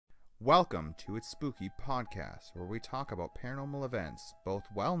Welcome to It's Spooky Podcast, where we talk about paranormal events, both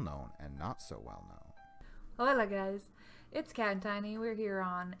well-known and not so well-known. Hola guys, it's Cat and Tiny. We're here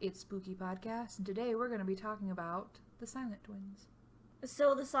on It's Spooky Podcast, and today we're going to be talking about the Silent Twins.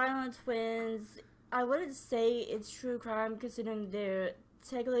 So the Silent Twins, I wouldn't say it's true crime considering there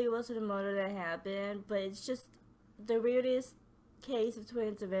technically wasn't a murder that happened, but it's just the weirdest case of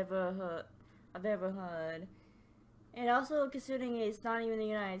twins I've ever heard. And also considering it's not even the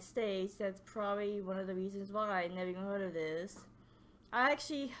United States, that's probably one of the reasons why I never even heard of this. I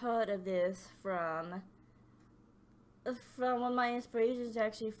actually heard of this from one of my inspirations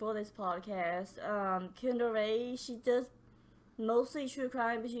actually for this podcast. Kendall Ray, she does mostly true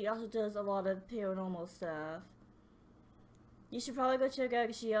crime, but she also does a lot of paranormal stuff. You should probably go check out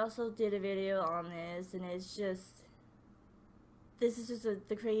because she also did a video on this, and this is just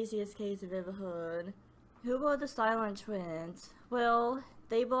the craziest case I've ever heard. Who were the Silent Twins? Well,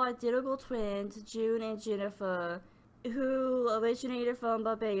 they were identical twins, June and Jennifer, who originated from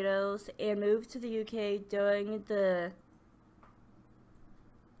Barbados and moved to the UK during the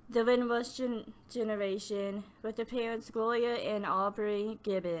Windrush generation with their parents Gloria and Aubrey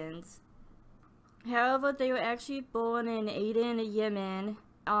Gibbons. However, they were actually born in Aden, Yemen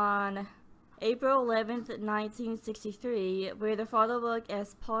on April 11th, 1963, where their father worked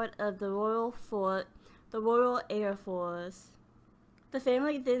as part of the Royal Air Force. The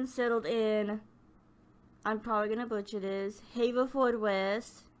family then settled in, I'm probably going to butcher this, Haverford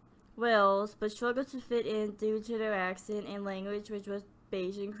West, Wales, but struggled to fit in due to their accent and language, which was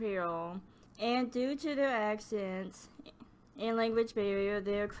Bayesian Creole. And due to their accents and language barrier,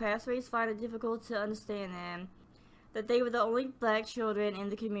 their classmates find it difficult to understand them. That they were the only black children in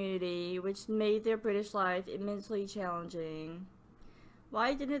the community, which made their British life immensely challenging.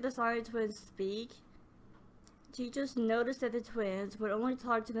 Why didn't the Silent Twins speak? Teachers noticed that the twins would only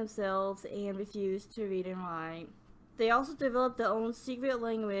talk to themselves and refused to read and write. They also developed their own secret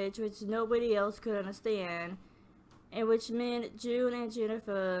language which nobody else could understand, and which meant June and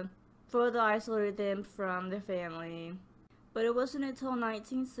Jennifer further isolated them from their family. But it wasn't until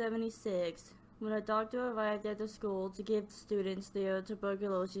 1976 when a doctor arrived at the school to give the students their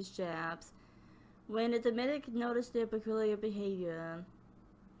tuberculosis jabs, when the medic noticed their peculiar behavior.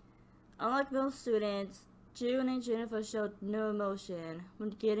 Unlike most students, June and Jennifer showed no emotion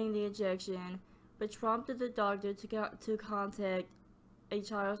when getting the injection, which prompted the doctor to contact a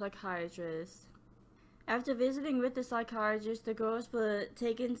child psychiatrist. After visiting with the psychiatrist, the girls were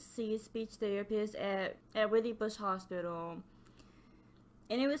taken to see a speech therapist at Whitty Bush Hospital.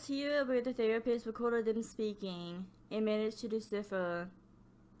 And it was here where the therapist recorded them speaking and managed to decipher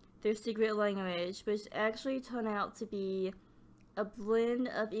their secret language, which actually turned out to be a blend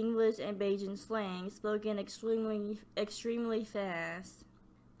of English and Bayesian slang spoken extremely fast.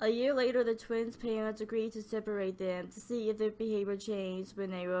 A year later, the twins' parents agreed to separate them to see if their behavior changed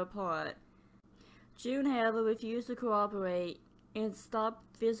when they were apart. June, however, refused to cooperate and stopped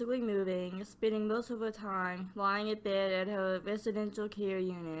physically moving, spending most of her time lying in bed at her residential care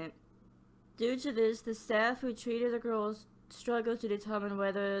unit. Due to this, the staff who treated the girls struggled to determine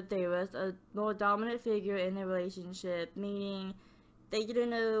whether there was a more dominant figure in the relationship, meaning they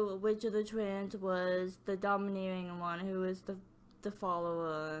didn't know which of the twins was the domineering one, who was the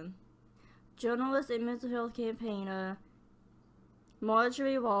follower. Journalist and mental health campaigner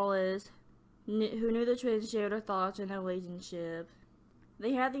Marjorie Wallace, who knew the twins, shared her thoughts on their relationship.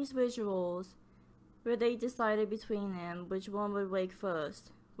 They had these rituals where they decided between them which one would wake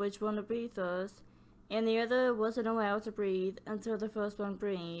first, which one would breathe first, and the other wasn't allowed to breathe until the first one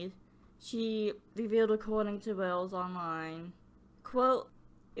breathed, she revealed according to Wells Online. Quote,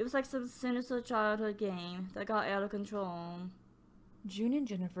 "It was like some sinister childhood game that got out of control." June and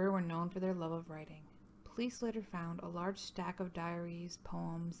Jennifer were known for their love of writing. Police later found a large stack of diaries,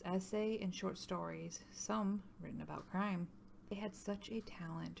 poems, essay, and short stories, some written about crime. They had such a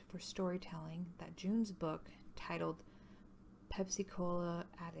talent for storytelling that June's book, titled Pepsi Cola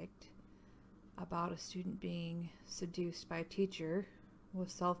Addict, about a student being seduced by a teacher,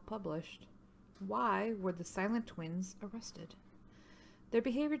 was self-published. Why were the Silent Twins arrested? Their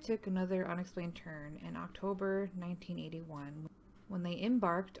behavior took another unexplained turn in October 1981 when they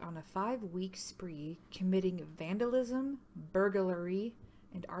embarked on a 5-week spree committing vandalism, burglary,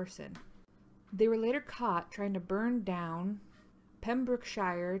 and arson. They were later caught trying to burn down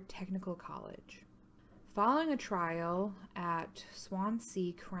Pembrokeshire Technical College. Following a trial at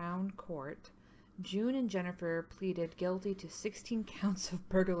Swansea Crown Court, June and Jennifer pleaded guilty to 16 counts of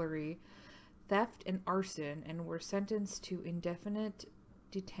burglary, theft, and arson, and were sentenced to indefinite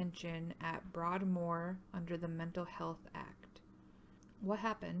detention at Broadmoor under the Mental Health Act. what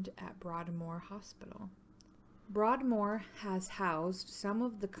happened at Broadmoor Hospital. Broadmoor has housed some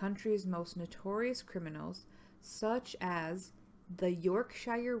of the country's most notorious criminals, such as the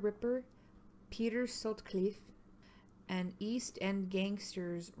Yorkshire Ripper, Peter Sutcliffe, and East End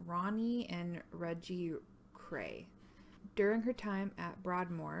gangsters Ronnie and Reggie Cray. During her time at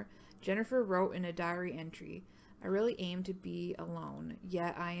Broadmoor, Jennifer wrote in a diary entry, "I really aim to be alone,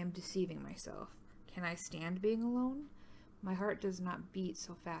 yet I am deceiving myself. Can I stand being alone? My heart does not beat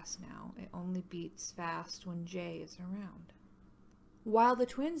so fast now. It only beats fast when Jay is around." While the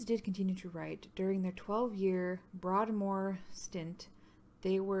twins did continue to write, during their 12-year Broadmoor stint,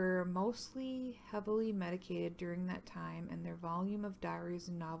 they were mostly heavily medicated during that time, and their volume of diaries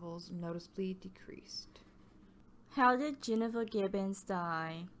and novels noticeably decreased. How did Jennifer Gibbons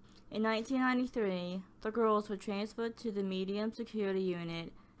die? In 1993, the girls were transferred to the medium security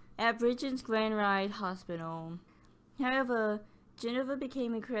unit at Bridgen's Grand Ride Hospital. However, Jennifer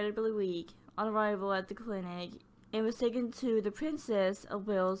became incredibly weak on arrival at the clinic and was taken to the Princess of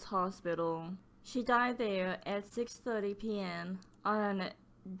Wales Hospital. She died there at 6:30 p.m. on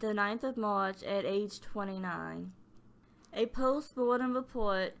the 9th of March at age 29. A post-mortem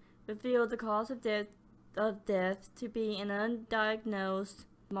report revealed the cause of death to be an undiagnosed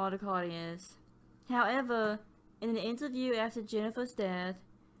myocarditis. However, in an interview after Jennifer's death,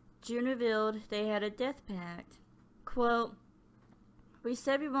 June revealed they had a death pact. Quote, "We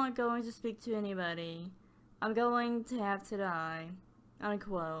said we weren't going to speak to anybody. I'm going to have to die."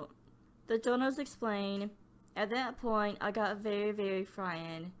 Unquote. The journalist explained, "At that point, I got very, very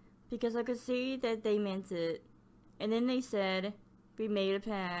frightened because I could see that they meant it. And then they said, we made a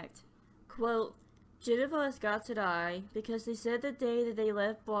pact." Quote, "Jennifer has got to die because they said the day that they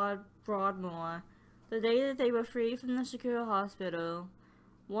left Broadmoor, the day that they were free from the secure hospital,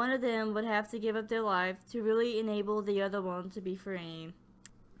 one of them would have to give up their life to really enable the other one to be free."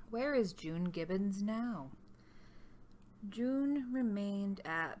 Where is June Gibbons now? June remained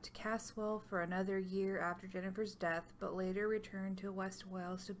at Caswell for another year after Jennifer's death, but later returned to West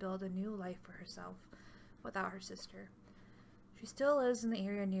Wales to build a new life for herself without her sister. She still lives in the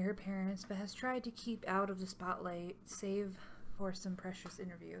area near her parents, but has tried to keep out of the spotlight, save for some precious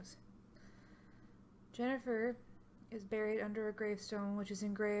interviews. Jennifer is buried under a gravestone which is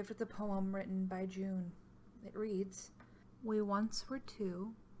engraved with a poem written by June. It reads, "We once were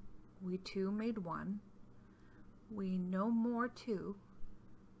two, we two made one, we no more two,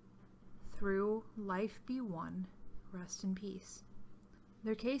 through life be one, rest in peace."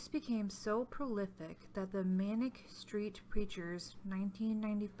 Their case became so prolific that the Manic Street Preachers'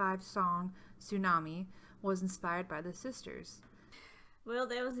 1995 song Tsunami was inspired by the sisters. Well,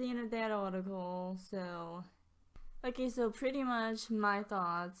 that was the end of that article, so... Okay, so pretty much my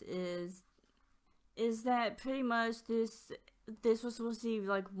thoughts is that pretty much this was supposed to be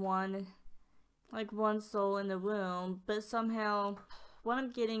like one soul in the room, but somehow what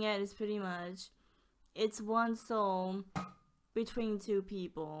I'm getting at is pretty much it's one soul between two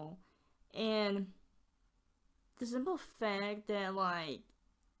people, and the simple fact that like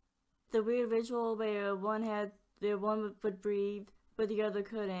the weird ritual where one would breathe but the other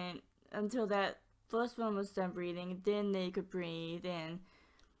couldn't until that first one was done breathing, then they could breathe, and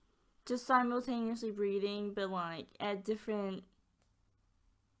just simultaneously breathing but like at different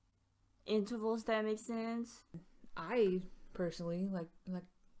intervals. That makes sense. I personally, like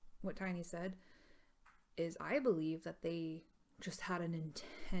what Tiny said, is I believe that they just had an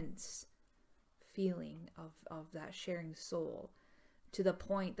intense feeling of that sharing soul to the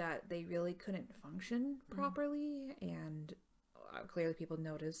point that they really couldn't function properly, and clearly people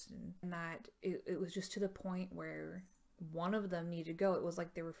noticed, and that it was just to the point where one of them needed to go. It was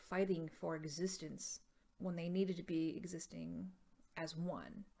like they were fighting for existence when they needed to be existing as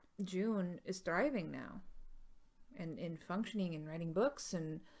one. June is thriving now and in functioning and writing books,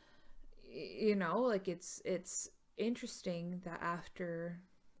 and you know, like it's interesting that after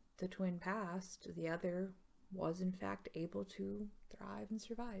the twin passed, the other was in fact able to thrive and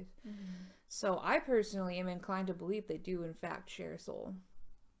survive. So I personally am inclined to believe they do in fact share a soul.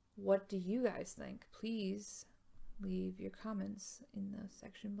 What do you guys think? Please leave your comments in the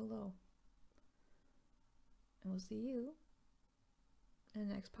section below, and we'll see you in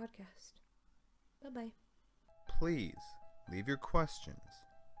the next podcast. Bye bye. Please leave your questions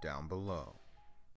down below.